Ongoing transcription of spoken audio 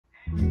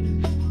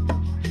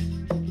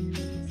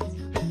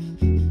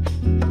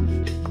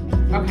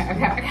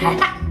Okay.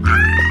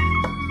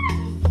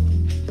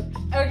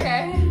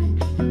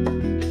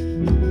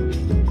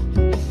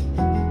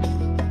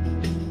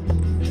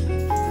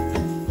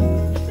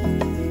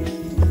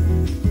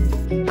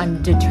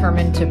 I'm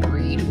determined to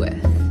breed with.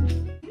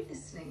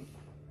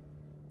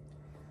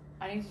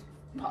 I need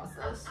to pause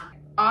this.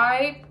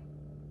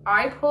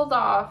 I pulled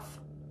off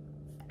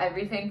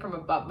everything from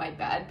above my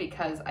bed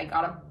because I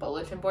got a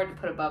bulletin board to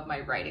put above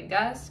my writing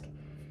desk,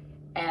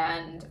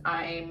 and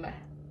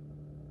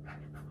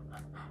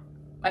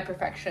my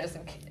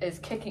perfectionism is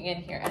kicking in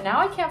here, and now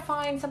I can't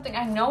find something.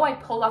 I know I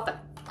pulled off the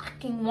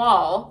fucking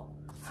wall.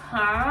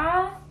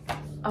 Huh?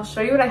 I'll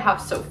show you what I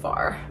have so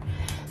far.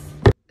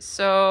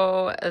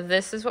 So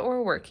this is what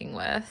we're working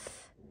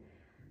with.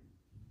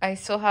 I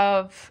still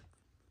have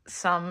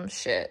some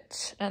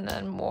shit and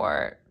then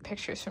more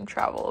pictures from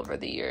travel over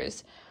the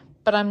years.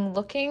 But I'm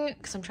looking,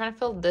 because I'm trying to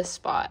fill this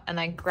spot, and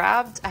I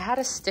had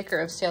a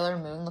sticker of Sailor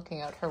Moon looking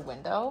out her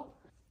window,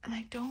 and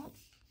I don't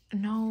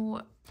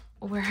know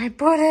where I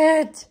put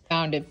it.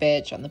 Found it,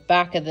 bitch, on the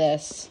back of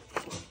this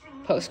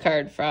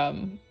postcard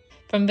from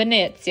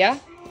Venezia.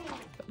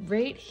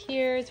 Right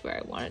here is where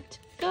I want it to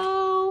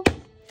go.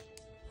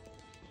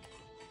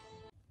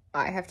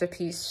 I have to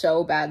pee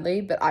so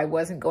badly, but I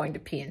wasn't going to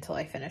pee until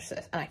I finished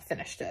this, and I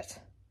finished it.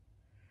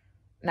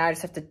 Now I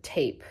just have to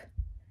tape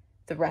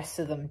the rest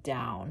of them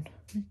down.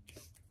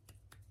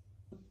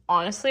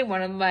 Honestly,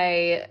 one of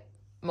my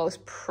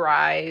most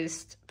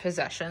prized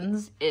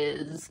possessions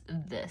is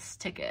this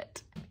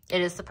ticket.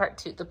 It is the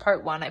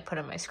part one I put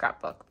in my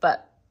scrapbook,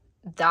 but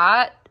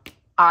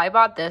I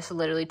bought this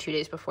literally 2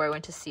 days before I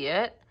went to see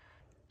it,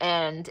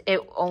 and it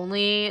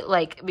only,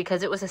 like,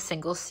 because it was a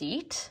single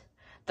seat,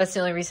 that's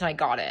the only reason I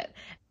got it.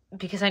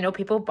 Because I know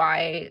people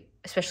buy,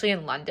 especially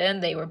in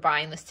London, they were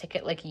buying this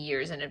ticket like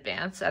years in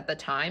advance at the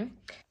time.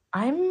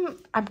 I'm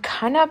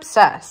kind of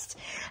obsessed,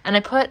 and I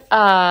put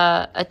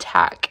a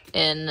tack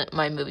in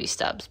my movie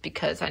stubs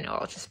because I know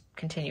I'll just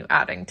continue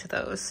adding to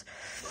those.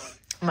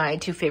 My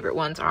two favorite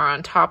ones are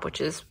on top,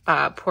 which is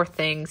Poor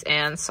Things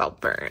and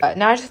Saltburn.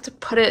 Now I just have to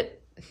put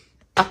it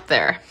up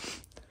there.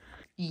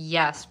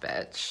 Yes,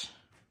 bitch.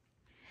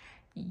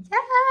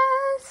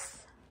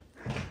 Yes.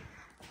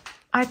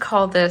 I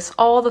call this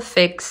all the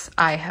fakes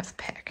I have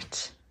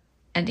picked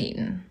and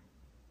eaten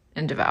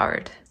and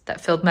devoured that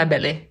filled my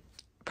belly.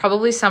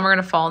 Probably some are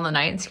gonna fall in the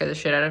night and scare the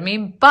shit out of me,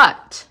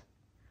 but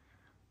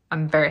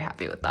I'm very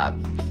happy with that.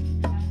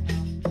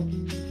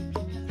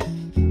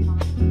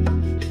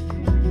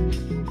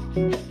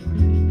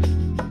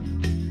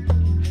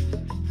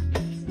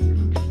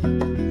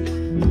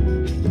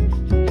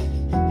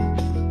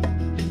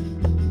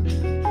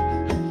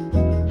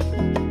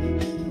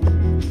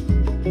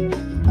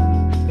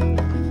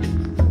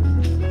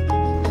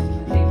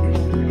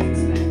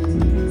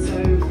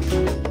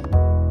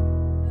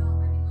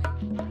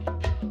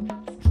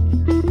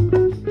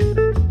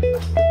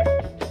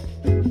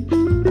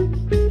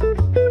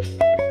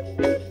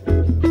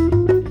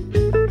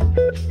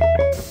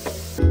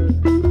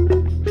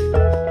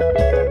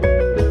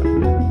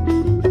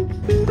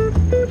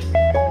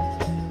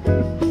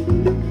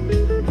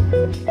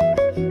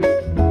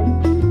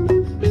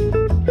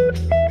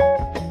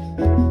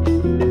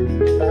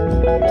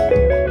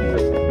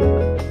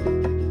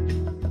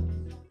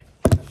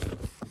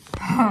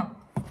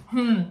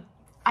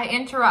 I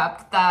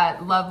interrupt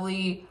that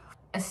lovely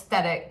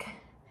aesthetic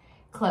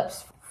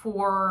clips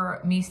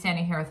for me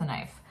standing here with a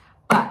knife,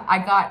 but I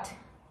got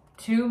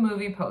 2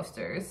 movie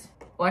posters.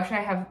 Well, actually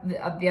I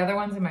have the other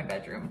ones in my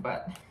bedroom,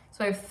 but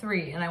so I have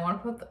 3, and I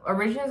want to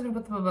originally I was gonna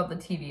put them above the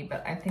TV,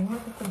 but I think I'm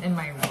gonna put them in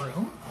my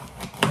room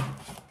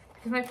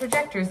because my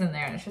projector's in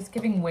there and it's just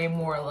giving way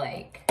more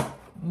like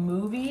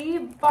movie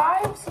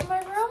vibes in my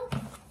room.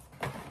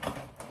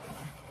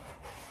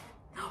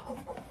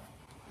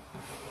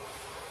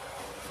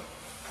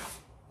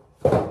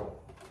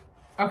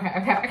 Okay.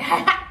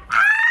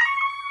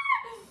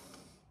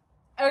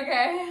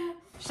 Okay.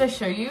 Should I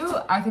show you?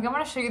 I think I'm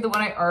gonna show you the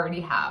one I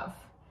already have.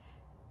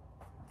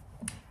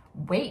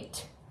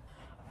 Wait.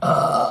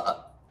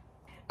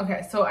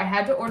 Okay, so I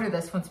had to order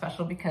this one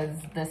special because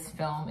this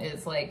film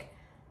is like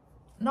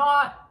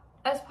not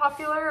as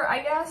popular,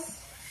 I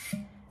guess.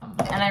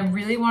 And I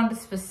really wanted a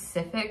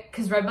specific,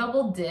 because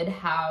Redbubble did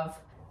have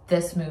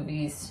this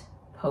movie's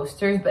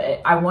posters,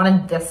 but I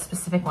wanted this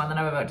specific one that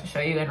I'm about to show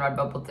you, and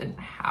Redbubble didn't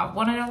have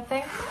one, I don't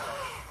think.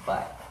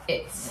 But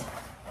it's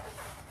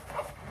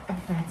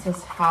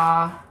Frances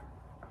Ha.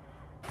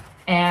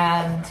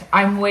 And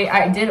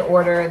I did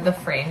order the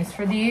frames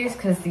for these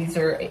because these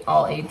are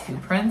all A2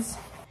 prints.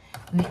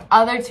 And the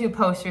other 2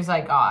 posters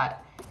I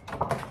got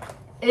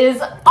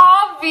is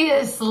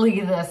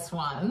obviously this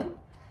one.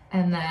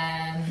 And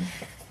then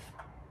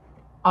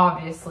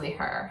obviously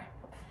her.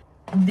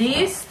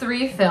 These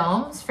 3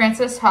 films,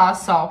 Frances Ha,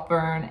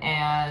 Saltburn,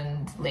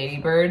 and Lady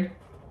Bird,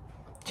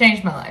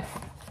 changed my life.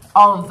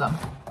 All of them.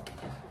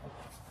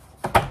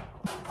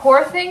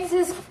 Poor Things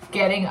is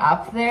getting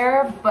up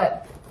there,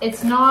 but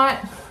it's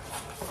not,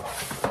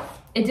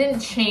 it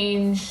didn't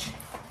change,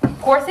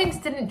 Poor Things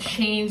didn't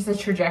change the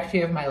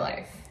trajectory of my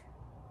life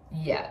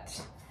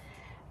yet.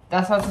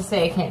 That's not to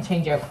say I can't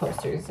change out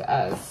posters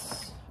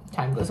as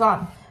time goes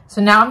on.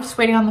 So now I'm just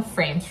waiting on the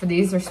frames for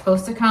these. They're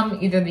supposed to come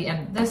either the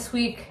end of this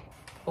week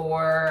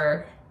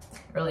or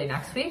early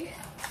next week.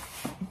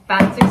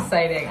 That's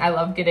exciting. I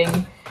love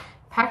getting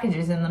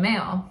packages in the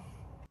mail.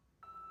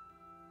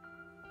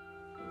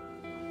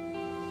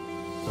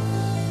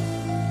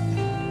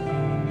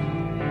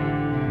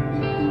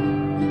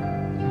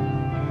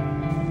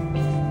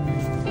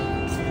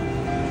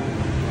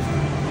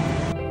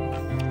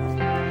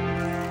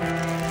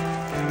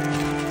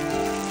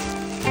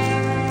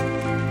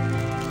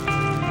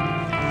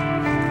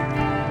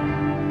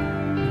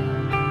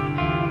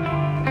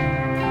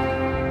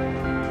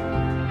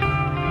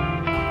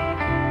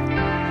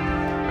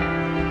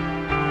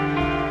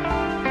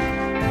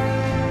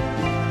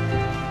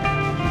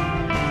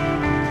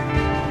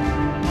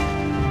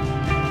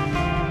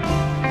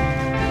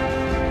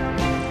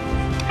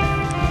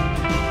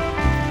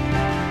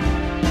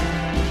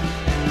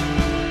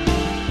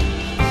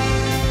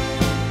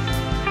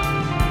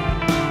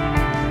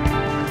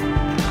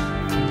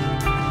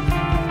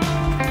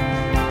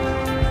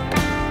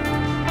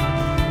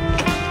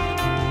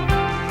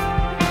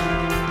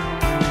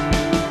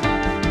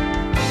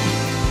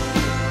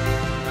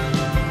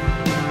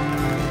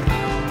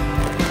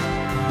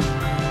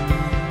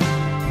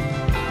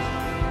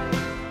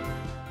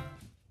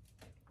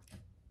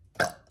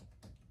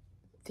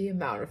 The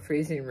amount of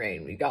freezing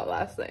rain we got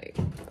last night.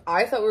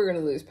 I thought we were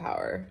gonna lose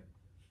power.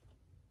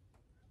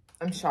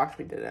 I'm shocked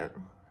we didn't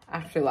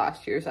after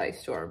last year's ice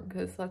storm,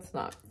 because let's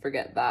not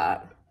forget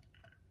that.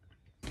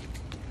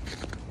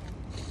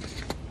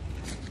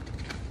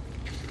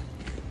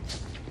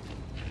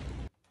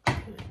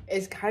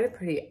 It's kind of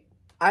pretty.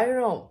 I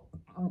don't know.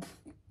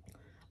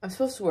 I'm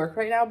supposed to work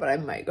right now, but I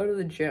might go to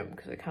the gym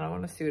because I kind of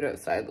want to see what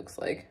outside looks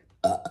like.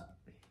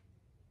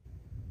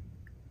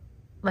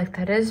 Like,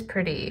 that is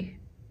pretty.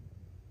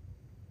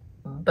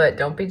 But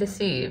don't be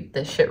deceived.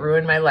 This shit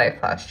ruined my life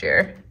last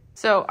year.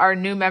 So our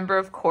new member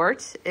of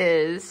court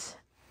is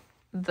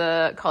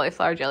the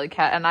cauliflower jelly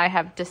cat, and I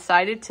have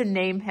decided to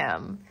name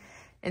him,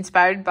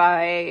 inspired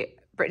by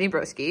Brittany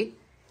Broski.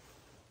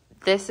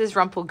 This is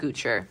Rumple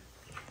Goocher,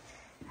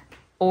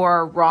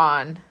 or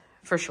Ron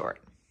for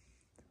short.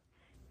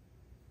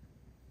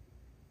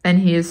 And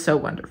he is so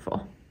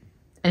wonderful,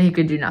 and he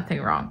could do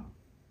nothing wrong.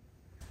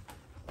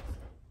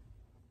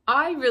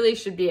 I really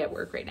should be at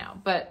work right now,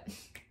 but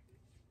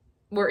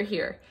we're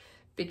here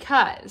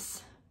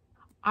because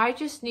I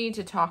just need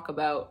to talk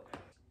about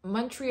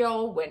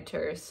Montreal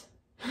winters.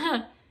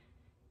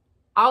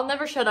 I'll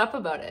never shut up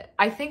about it.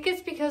 I think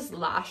it's because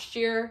last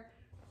year,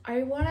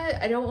 I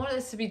don't want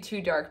this to be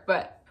too dark,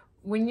 but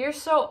when you're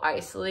so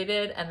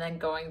isolated and then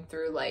going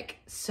through like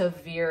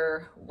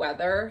severe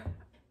weather,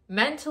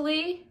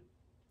 mentally,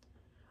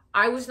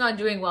 I was not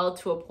doing well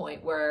to a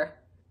point where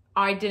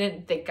I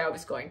didn't think I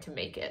was going to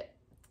make it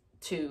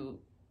to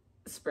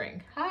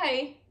spring.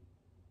 Hi.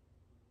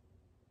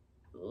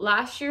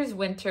 Last year's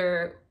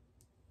winter,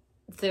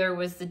 there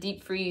was the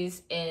deep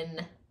freeze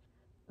in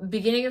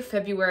beginning of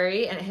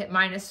February, and it hit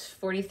minus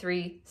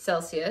 43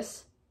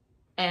 Celsius.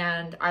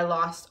 And I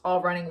lost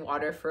all running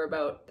water for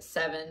about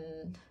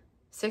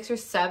 6 or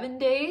 7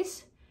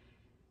 days.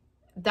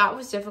 That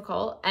was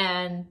difficult.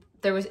 And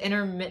there was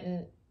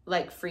intermittent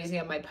like freezing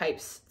of my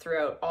pipes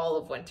throughout all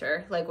of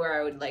winter, like where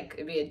I would like,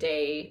 it'd be a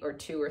day or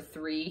 2 or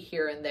 3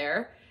 here and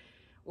there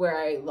where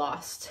I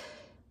lost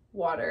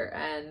water,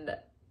 and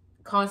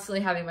constantly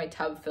having my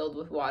tub filled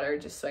with water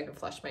just so I can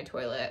flush my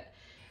toilet.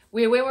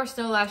 We had way more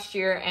snow last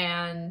year,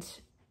 and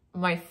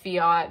my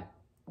Fiat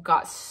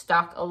got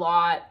stuck a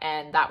lot,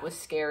 and that was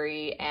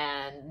scary,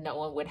 and no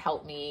one would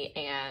help me,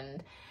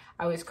 and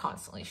I was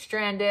constantly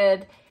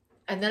stranded.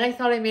 And then I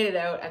thought I made it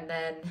out, and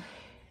then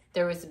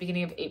there was the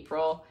beginning of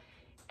April,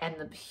 and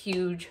the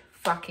huge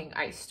fucking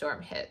ice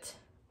storm hit.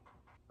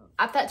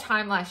 At that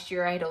time last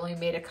year, I had only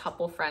made a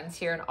couple friends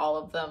here, and all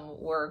of them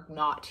were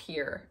not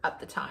here at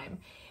the time.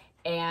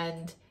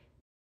 And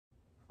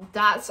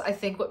that's, I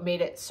think, what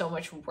made it so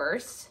much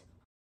worse.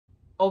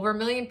 Over 1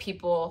 million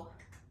people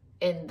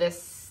in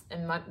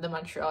the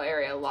Montreal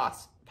area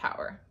lost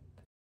power.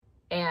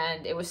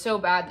 And it was so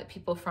bad that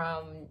people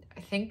from,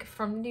 I think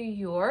from New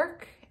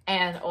York,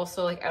 and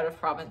also like out of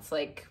province,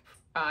 like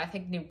I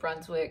think New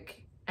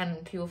Brunswick,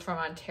 and people from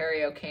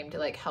Ontario came to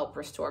like help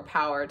restore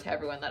power to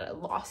everyone that had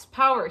lost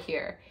power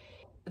here.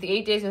 The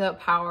 8 days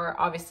without power,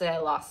 obviously I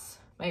lost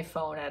my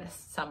phone at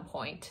some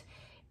point.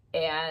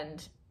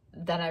 And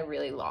then I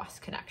really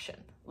lost connection,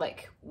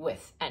 like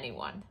with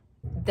anyone.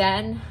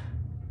 Then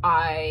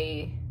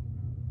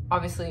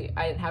obviously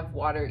I didn't have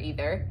water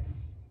either.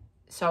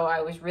 So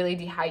I was really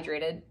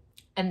dehydrated.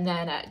 And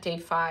then at day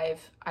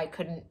 5,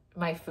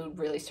 my food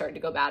really started to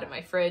go bad in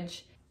my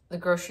fridge. The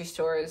grocery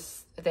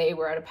stores, they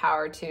were out of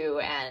power too.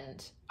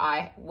 And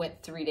I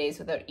went 3 days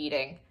without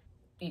eating.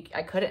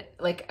 I couldn't,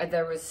 like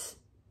there was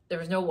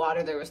no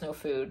water, there was no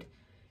food.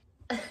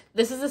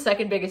 This is the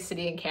second biggest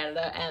city in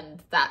Canada,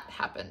 and that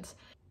happened.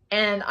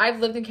 And I've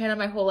lived in Canada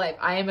my whole life.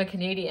 I am a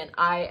Canadian.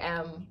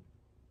 I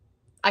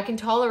can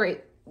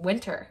tolerate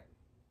winter,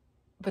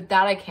 but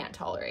that I can't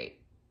tolerate.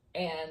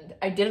 And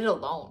I did it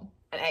alone.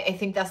 And I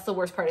think that's the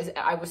worst part, is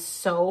I was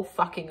so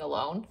fucking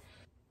alone.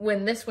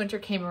 When this winter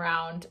came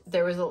around,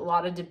 there was a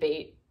lot of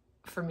debate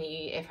for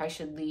me if I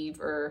should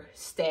leave or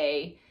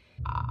stay.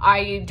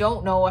 I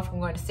don't know if I'm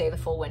going to stay the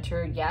full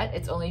winter yet.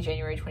 It's only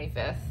January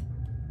 25th.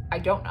 I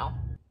don't know.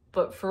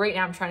 But for right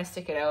now, I'm trying to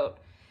stick it out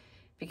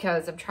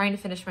because I'm trying to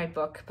finish my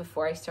book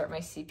before I start my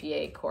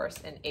CPA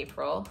course in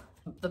April.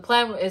 The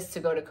plan is to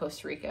go to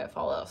Costa Rica if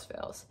all else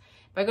fails.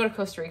 If I go to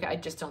Costa Rica, I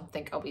just don't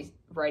think I'll be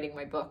writing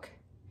my book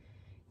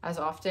as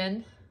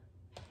often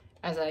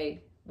as I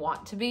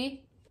want to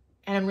be.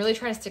 And I'm really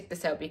trying to stick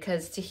this out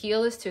because to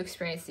heal is to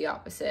experience the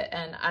opposite.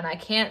 And I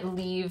can't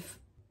leave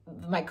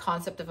my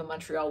concept of a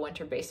Montreal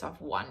winter based off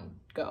one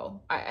go.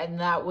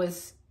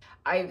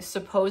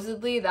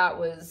 Supposedly that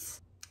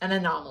was an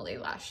anomaly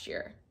last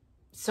year.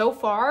 So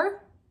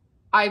far,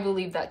 I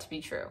believe that to be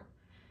true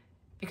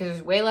because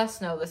there's way less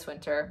snow this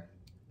winter.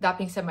 That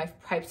being said, my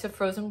pipes have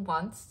frozen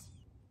once,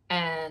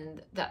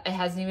 and that it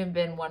hasn't even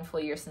been one full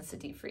year since the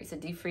deep freeze. The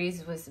deep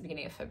freeze was the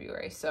beginning of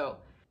February. So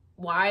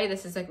why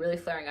this is like really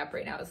flaring up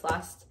right now is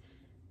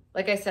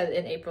like I said,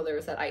 in April, there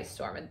was that ice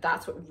storm, and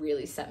that's what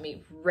really sent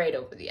me right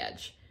over the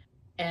edge.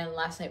 And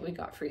last night we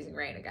got freezing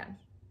rain again.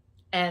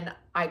 And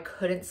I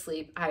couldn't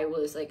sleep. I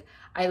was like,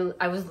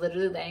 I was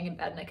literally laying in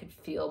bed and I could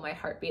feel my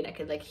heartbeat. I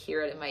could like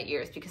hear it in my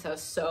ears because I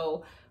was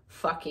so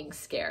fucking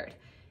scared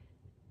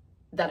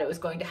that it was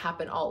going to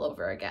happen all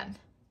over again.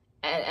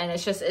 And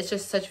it's just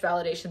such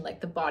validation,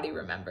 like the body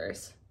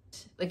remembers.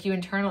 Like you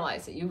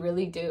internalize it, you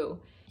really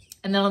do.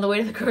 And then on the way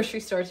to the grocery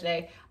store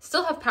today,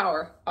 still have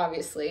power,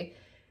 obviously.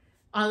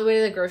 On the way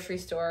to the grocery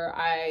store,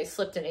 I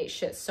slipped and ate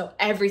shit, so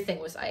everything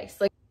was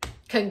ice. Like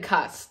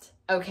concussed,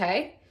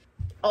 okay?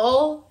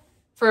 All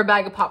for a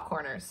bag of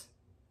popcorners.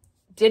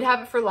 Did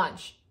have it for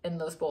lunch in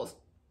those bowls.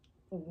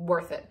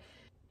 Worth it.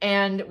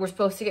 And we're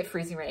supposed to get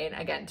freezing rain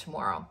again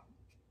tomorrow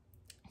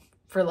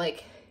for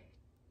like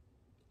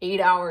 8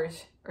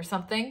 hours or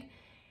something.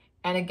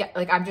 And again,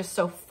 like I'm just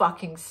so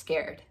fucking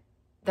scared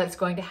that it's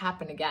going to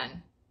happen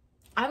again.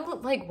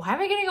 I'm like, why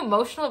am I getting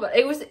emotional about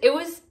it? It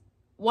was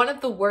one of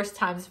the worst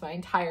times of my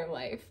entire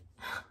life.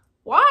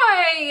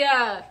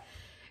 Why?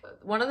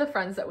 One of the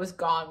friends that was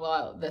gone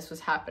while this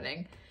was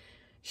happening,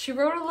 she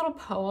wrote a little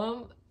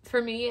poem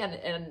for me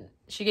and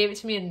she gave it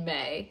to me in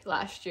May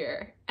last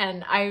year.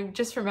 And I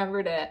just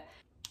remembered it.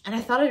 And I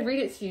thought I'd read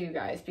it to you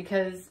guys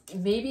because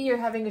maybe you're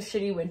having a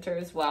shitty winter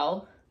as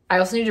well. I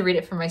also need to read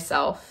it for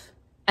myself.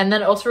 And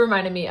then it also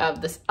reminded me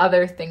of this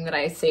other thing that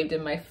I saved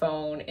in my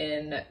phone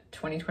in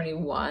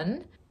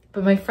 2021.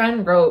 But my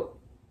friend wrote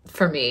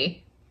for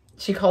me,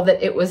 she called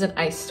it, "It was an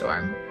ice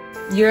storm.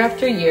 Year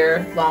after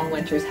year, long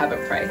winters have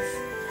a price.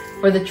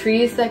 For the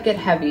trees that get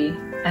heavy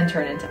and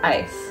turn into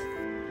ice.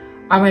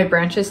 Are my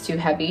branches too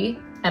heavy?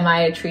 Am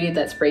I a tree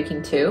that's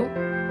breaking too?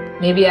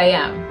 Maybe I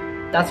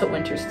am. That's what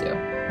winters do.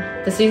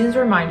 The seasons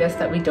remind us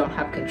that we don't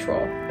have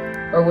control.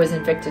 Or was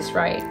Invictus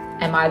right?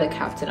 Am I the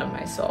captain of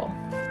my soul?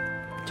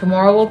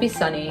 Tomorrow will be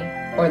sunny,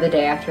 or the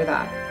day after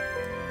that.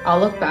 I'll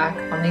look back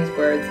on these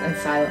words and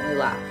silently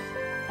laugh.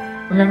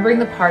 Remembering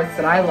the parts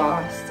that I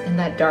lost in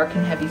that dark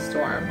and heavy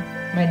storm,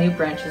 my new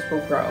branches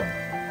will grow,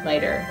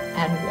 lighter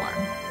and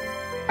warm."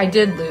 I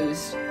did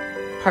lose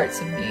parts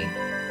of me,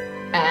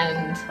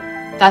 and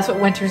that's what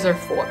winters are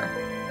for.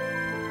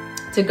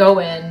 To go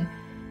in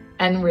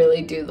and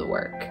really do the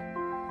work.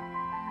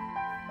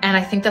 And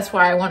I think that's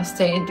why I want to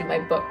stay and do my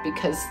book,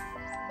 because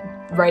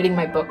writing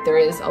my book, there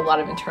is a lot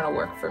of internal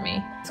work for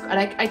me. And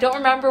I don't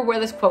remember where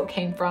this quote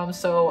came from,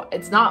 so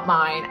it's not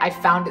mine. I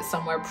found it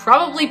somewhere,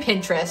 probably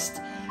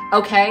Pinterest,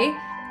 okay?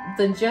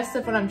 The gist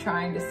of what I'm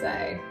trying to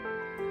say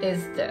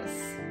is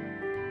this.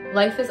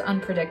 Life is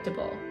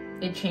unpredictable.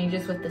 It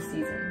changes with the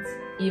seasons.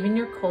 Even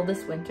your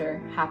coldest winter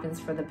happens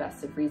for the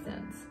best of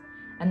reasons.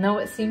 And though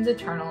it seems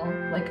eternal,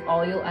 like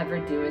all you'll ever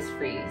do is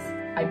freeze,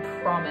 I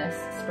promise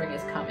spring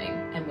is coming,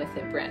 and with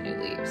it brand new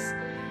leaves.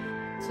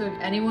 So if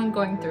anyone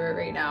going through it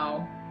right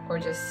now, or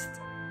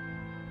just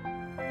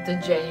the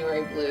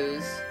January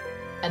blues,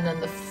 and then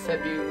the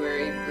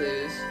February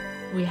blues,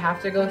 we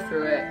have to go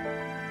through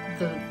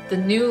it. The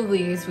new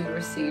leaves we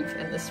receive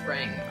in the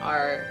spring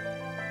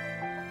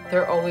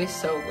they're always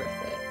so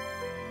worth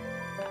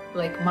it.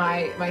 Like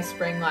my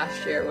spring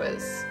last year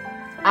was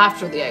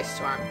after the ice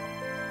storm.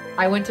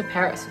 I went to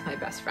Paris with my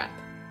best friend.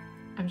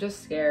 I'm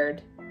just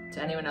scared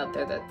to anyone out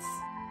there that's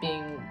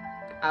being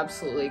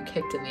absolutely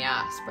kicked in the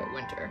ass by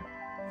winter.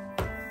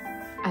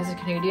 As a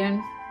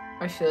Canadian,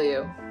 I feel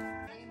you.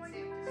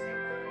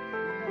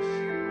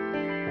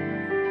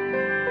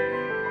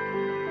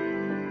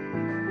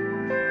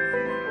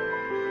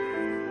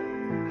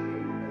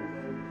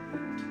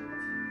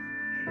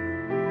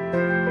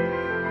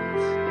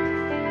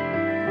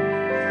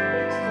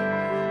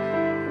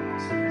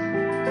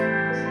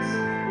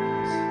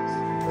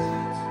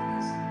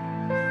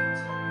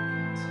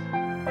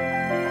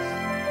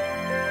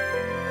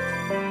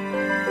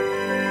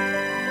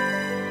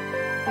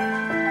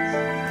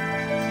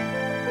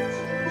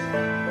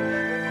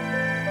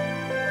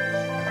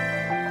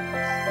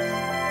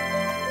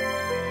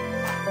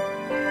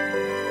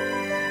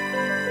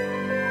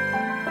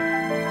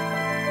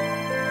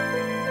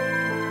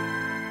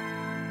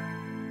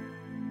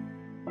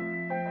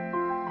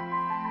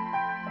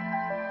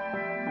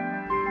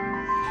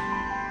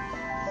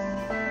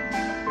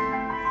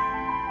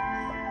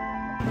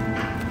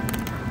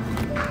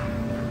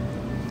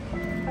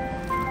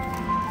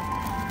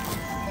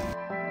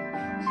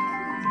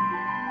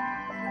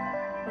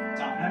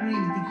 up. And I don't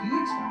even think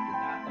you expected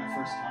that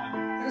first time.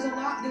 There was a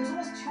lot, there was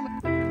almost too much.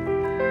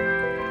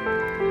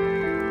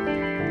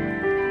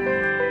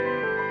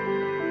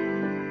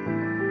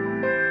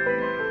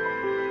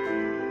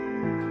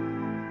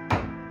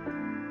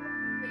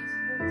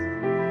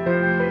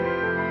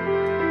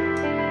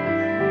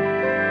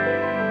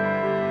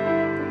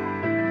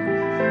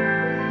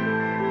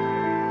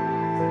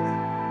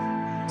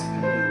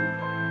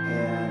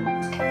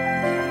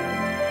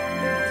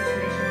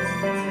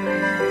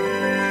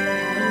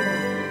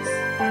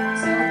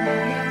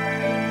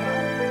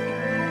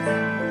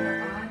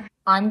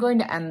 I'm going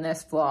to end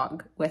this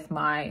vlog with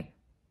my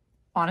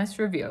honest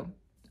review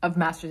of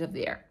Masters of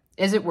the Air.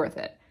 Is it worth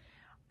it?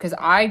 Because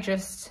I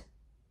just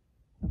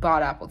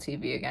bought Apple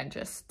TV again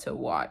just to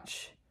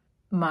watch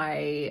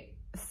my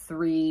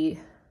 3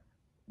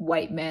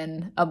 white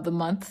men of the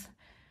month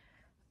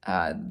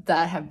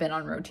that have been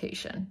on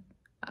rotation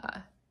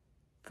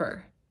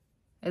for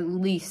at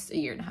least a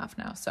year and a half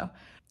now. So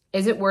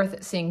is it worth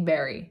it seeing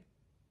Barry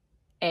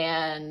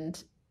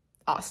and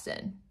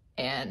Austin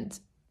and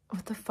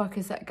what the fuck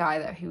is that guy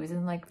that he was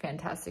in like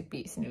Fantastic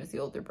Beasts and he was the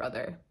older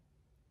brother?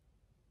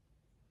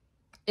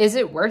 Is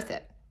it worth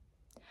it?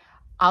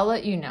 I'll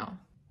let you know.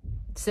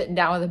 Sitting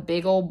down with a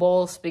big old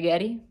bowl of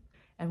spaghetti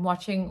and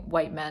watching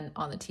white men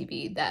on the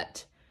TV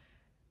that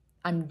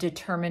I'm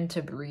determined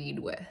to breed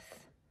with.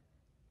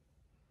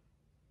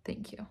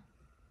 Thank you.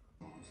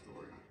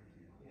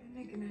 They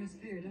make a nice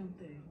pair, don't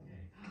they?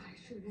 Oh,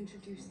 I should have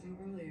introduced them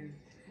earlier.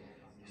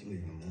 Just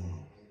leaving them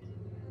alone.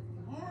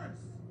 Morris!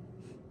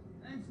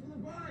 Thanks for the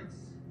bikes!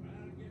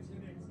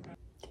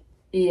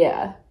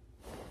 Yeah.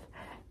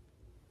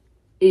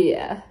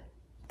 Yeah.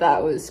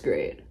 That was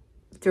great.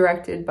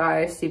 Directed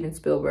by Steven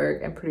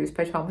Spielberg and produced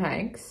by Tom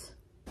Hanks.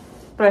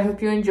 But I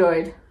hope you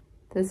enjoyed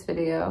this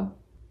video.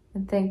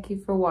 And thank you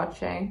for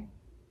watching.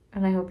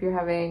 And I hope you're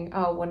having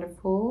a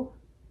wonderful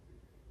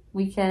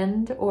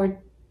weekend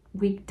or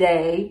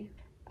weekday.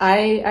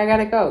 I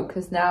gotta go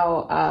because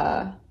now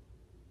I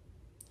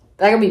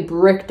gotta be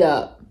bricked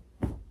up.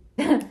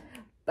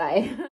 Bye.